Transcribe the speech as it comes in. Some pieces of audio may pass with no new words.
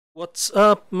What's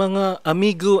up mga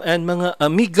amigo and mga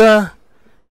amiga?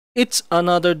 It's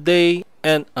another day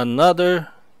and another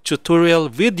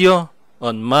tutorial video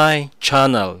on my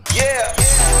channel. Yeah!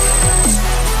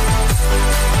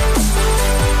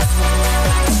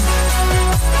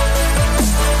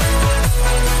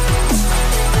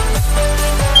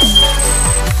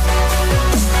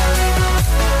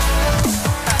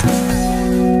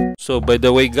 So by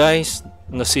the way guys,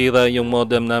 nasira yung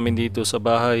modem namin dito sa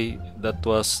bahay. That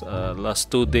was last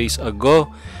 2 days ago,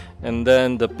 and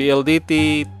then the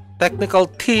PLDT technical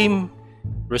team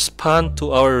respond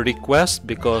to our request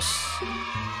because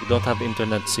we don't have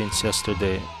internet since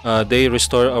yesterday. They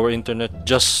restore our internet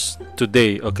just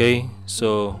today. Okay,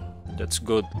 so that's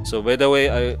good. So by the way,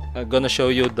 I'm gonna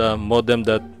show you the modem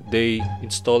that they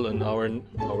install on our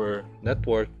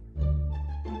network.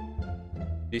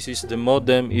 This is the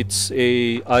modem. It's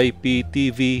a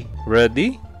IPTV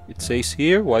ready. It says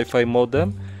here Wi-Fi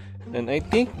modem, and I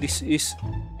think this is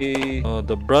a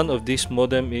the brand of this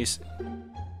modem is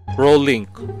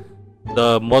ProLink.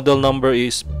 The model number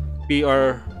is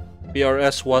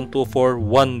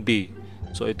PRS1241B.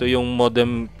 So ito yung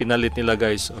modem pinalit nila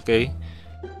guys. Okay,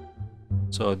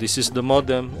 so this is the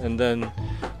modem, and then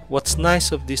what's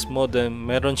nice of this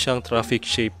modem, meron siyang traffic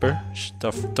shaper.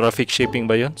 Traffic shaping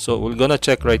ba yun? So we're gonna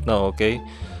check right now. Okay,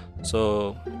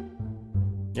 so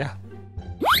yeah.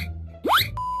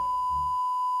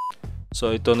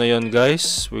 So ito na yun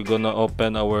guys, we're gonna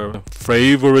open our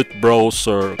favorite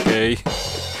browser, okay?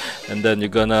 And then you're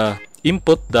gonna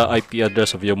input the IP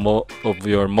address of your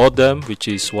modem, which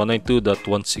is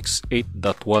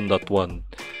 192.168.1.1.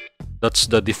 That's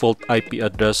the default IP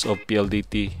address of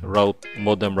PLDT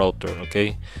modem router,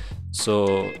 okay?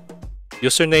 So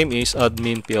username is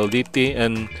admin PLDT,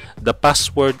 and the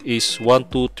password is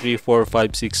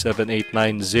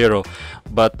 12345678990.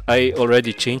 But I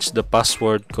already changed the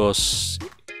password because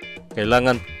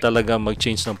kailangan talaga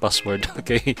mag-change ng password.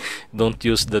 Okay, don't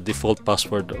use the default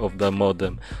password of the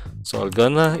modem. So I'm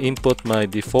gonna input my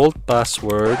default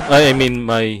password. I mean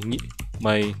my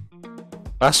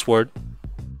password.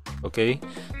 Okay,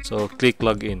 so click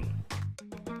login.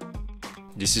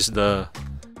 This is the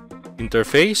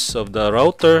interface of the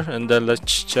router, and then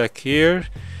let's check here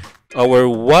our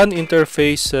one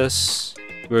interfaces.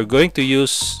 We're going to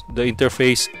use the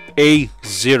interface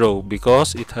A0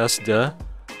 because it has the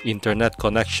internet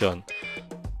connection.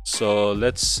 So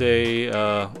let's say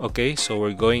okay, so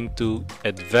we're going to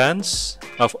advance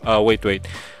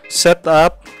set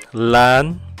up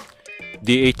LAN,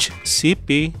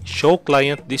 DHCP, show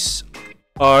client. These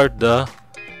are the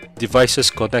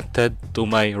devices connected to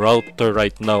my router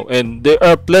right now, and there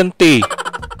are plenty.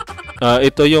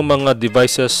 Ito yung mga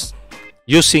devices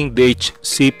using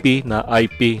DHCP na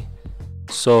IP.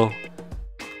 So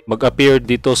mag-appear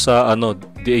dito sa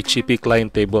DHCP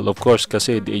client table, of course,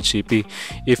 kasi DHCP.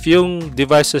 If yung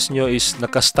devices nyo is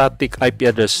naka-static IP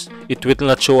address, it will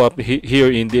not show up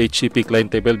here in DHCP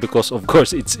client table because of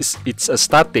course it's a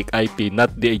static IP,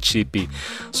 not DHCP.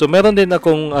 So meron din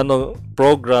akong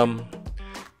program.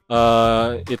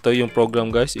 Ito yung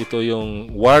program guys, ito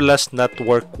yung wireless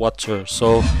network watcher.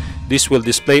 So this will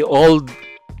display all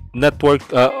network,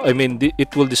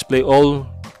 it will display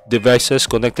all devices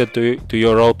connected to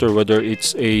your router, whether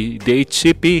it's a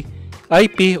DHCP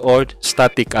IP or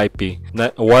static IP,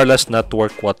 wireless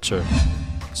network watcher.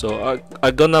 So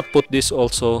I'm gonna put this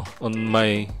also on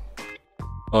my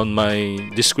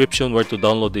description where to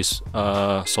download this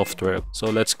software. So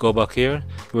let's go back here.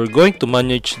 We're going to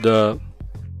manage the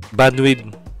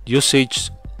bandwidth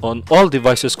usage on all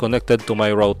devices connected to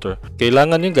my router.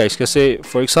 Kailangan yun guys, kasi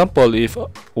for example, if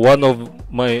one of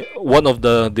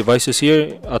the devices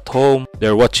here at home,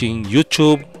 they're watching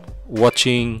YouTube,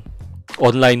 watching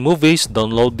online movies,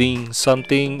 downloading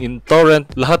something in torrent,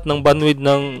 lahat ng bandwidth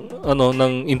ng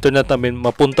internet namin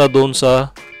mapunta doon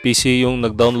sa PC yung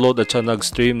nag-download at siya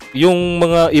nag-stream. Yung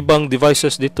mga ibang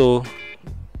devices dito,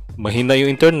 mahina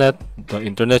yung internet, the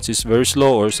internet is very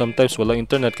slow, or sometimes walang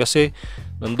internet kasi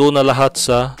nandoon na lahat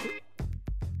sa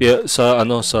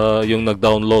yung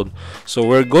nag-download. So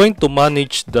we're going to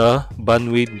manage the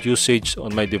bandwidth usage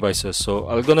on my devices. So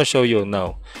I'm gonna show you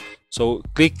now. So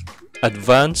click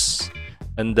advance,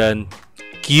 and then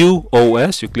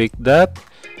QoS, you click that,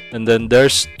 and then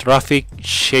there's traffic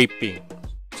shaping.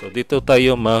 So dito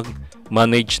tayo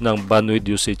manage ng bandwidth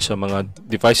usage sa mga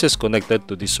devices connected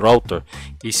to this router.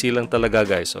 Easy lang talaga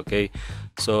guys, okay?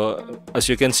 So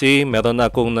as you can see, meron na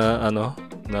akong na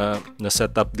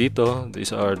setup dito.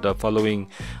 These are the following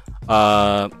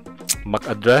MAC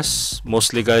address.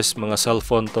 Mostly guys, mga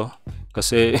cellphone to.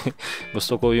 Kasi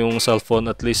gusto ko yung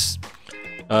cellphone at least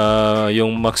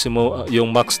Yung maximum,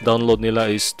 yung max download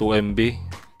nila is 2 MB.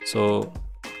 So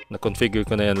na-configure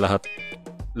ko na yan lahat.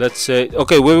 Let's say,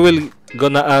 okay, we will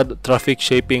gonna add traffic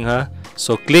shaping ha.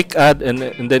 So click add and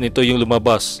then ito yung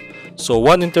lumabas. So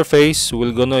one interface,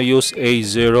 we're gonna use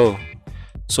A0.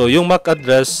 So yung MAC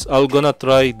address, I'll gonna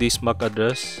try this MAC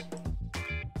address.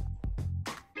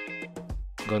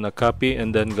 Gonna copy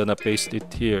and then gonna paste it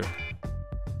here.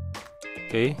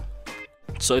 Okay.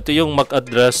 So ito yung MAC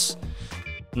address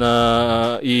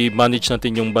na i-manage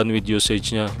natin yung bandwidth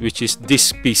usage niya, which is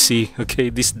this PC, okay,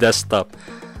 this desktop.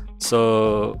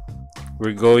 So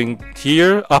we're going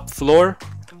here, up floor.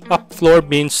 Up floor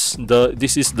means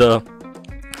this is the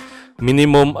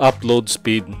minimum upload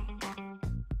speed.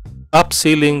 Up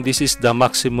ceiling, this is the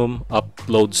maximum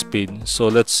upload speed. So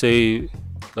let's say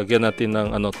lagyan natin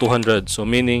ng 200, so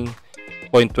meaning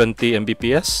 0.20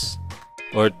 Mbps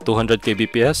or 200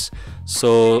 kbps.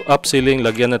 So up ceiling,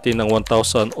 lagyan natin ng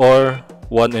 1000 or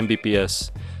 1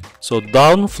 Mbps. So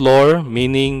down floor,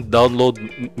 meaning download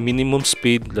minimum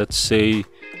speed, let's say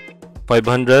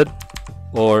 500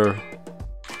 or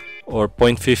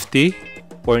 0.50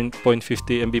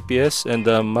 Mbps, and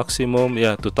the maximum,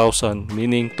 yeah, 2000,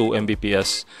 meaning 2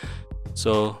 Mbps.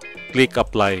 So click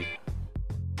apply.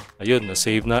 Ayun,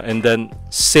 na-save na, and then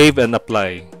save and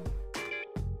apply.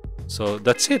 So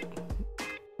that's it.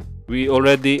 We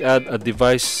already add a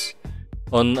device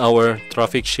on our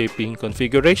traffic shaping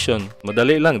configuration.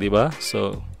 Madali lang, di ba?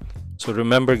 So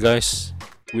remember guys,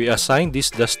 we assign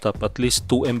this desktop at least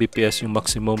 2 Mbps yung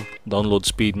maximum download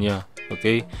speed niya.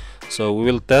 Okay? So we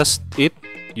will test it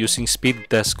using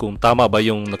speed test kung tama ba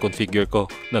yung na-configure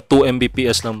ko na 2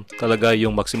 Mbps lang talaga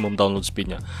yung maximum download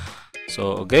speed niya.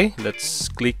 So okay, let's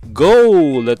click go.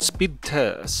 Let's speed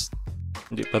test.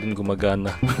 Hindi pa rin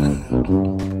gumagana.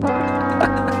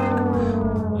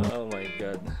 Oh my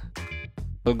god.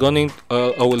 I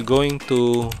will going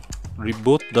to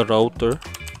reboot the router.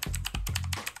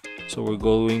 So we're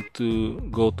going to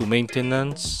go to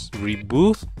maintenance,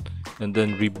 reboot, and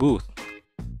then reboot.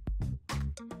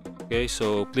 Okay,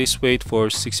 so please wait for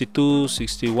 62,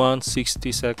 61,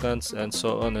 60 seconds, and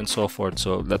so on and so forth.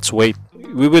 So let's wait.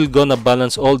 We will gonna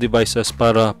balance all devices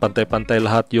para pantay-pantay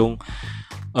lahat yung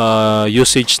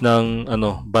usage ng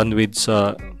bandwidth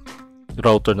sa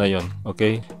router na yon.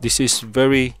 Okay, this is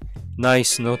very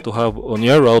nice, no, to have on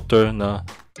your router na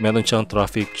meron siyang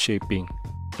traffic shaping.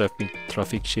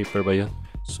 Traffic shaper ba yun?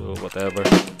 So whatever.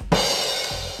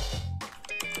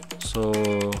 So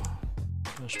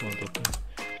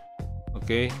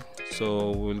okay,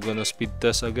 so we're gonna speed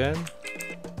test again.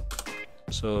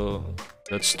 So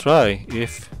let's try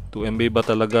if 2 MB ba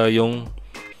talaga yung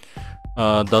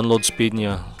download speed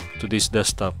niya to this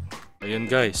desktop. Ayan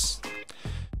guys,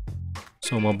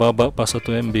 so mababa pa sa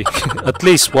 2 MB. At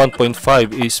least 1.5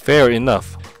 is fair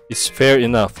enough. It's fair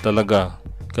enough talaga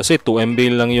kasi 2 MB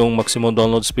lang yung maximum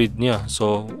download speed niya.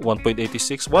 So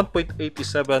 1.86, 1.87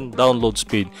 download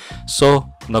speed. So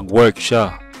nag-work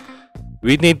siya.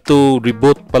 We need to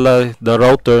reboot pala the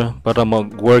router para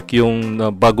mag-work yung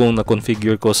bagong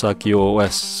na-configure ko sa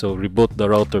QoS. So reboot the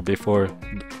router before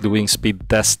doing speed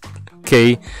test.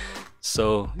 Okay,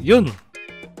 so yun.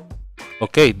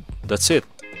 Okay, that's it.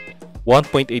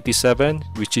 1.87,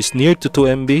 which is near to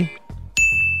 2 MB.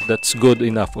 That's good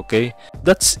enough. Okay,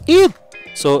 that's it.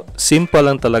 So simple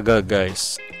lang talaga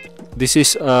guys. This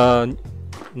is a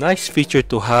nice feature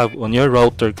to have on your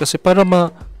router kasi para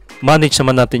manage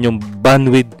naman natin yung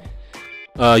bandwidth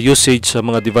usage sa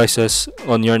mga devices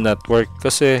on your network.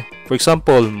 Kasi for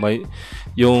example,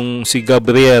 yung si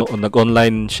Gabriel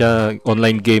nag-online siya,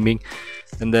 online gaming,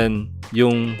 and then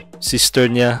yung sister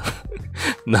niya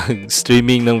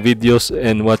nag-streaming ng videos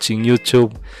and watching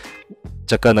YouTube,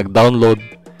 tsaka nag-download.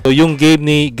 So yung game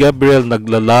ni Gabriel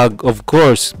naglalag, of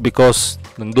course, because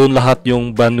nandun lahat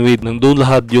yung bandwidth, nandun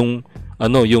lahat yung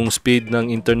yung speed ng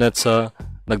internet sa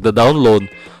nagda-download.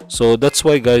 So that's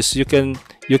why guys, you can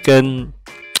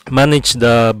manage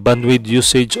the bandwidth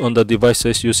usage on the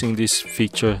devices using this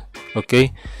feature.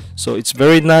 Okay, so it's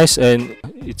very nice and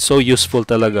it's so useful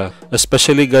talaga,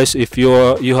 especially guys if you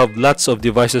have lots of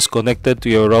devices connected to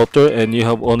your router and you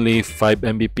have only 5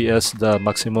 Mbps, the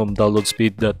maximum download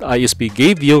speed that ISP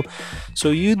gave you.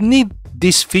 So you need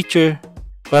this feature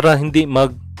para hindi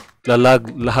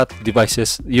maglalag lahat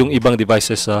devices, yung ibang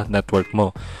devices sa network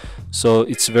mo. So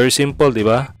it's very simple, di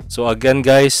ba? So again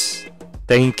guys,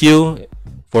 thank you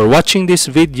for watching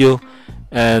this video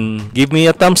and give me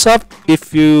a thumbs up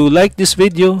if you like this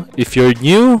video. If you're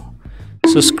new,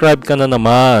 subscribe ka na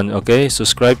naman, okay?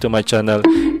 Subscribe to my channel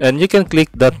and you can click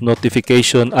that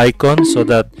notification icon so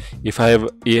that if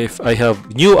I have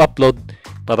new upload,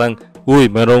 parang uy,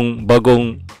 merong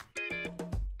bagong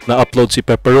na-upload si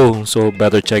Pepero, so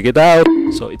better check it out.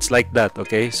 So it's like that,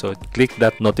 okay? So click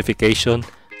that notification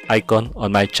icon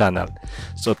on my channel.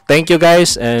 So thank you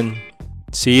guys, and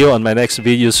see you on my next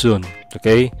video soon,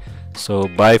 okay?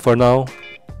 So bye for now,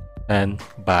 and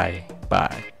bye.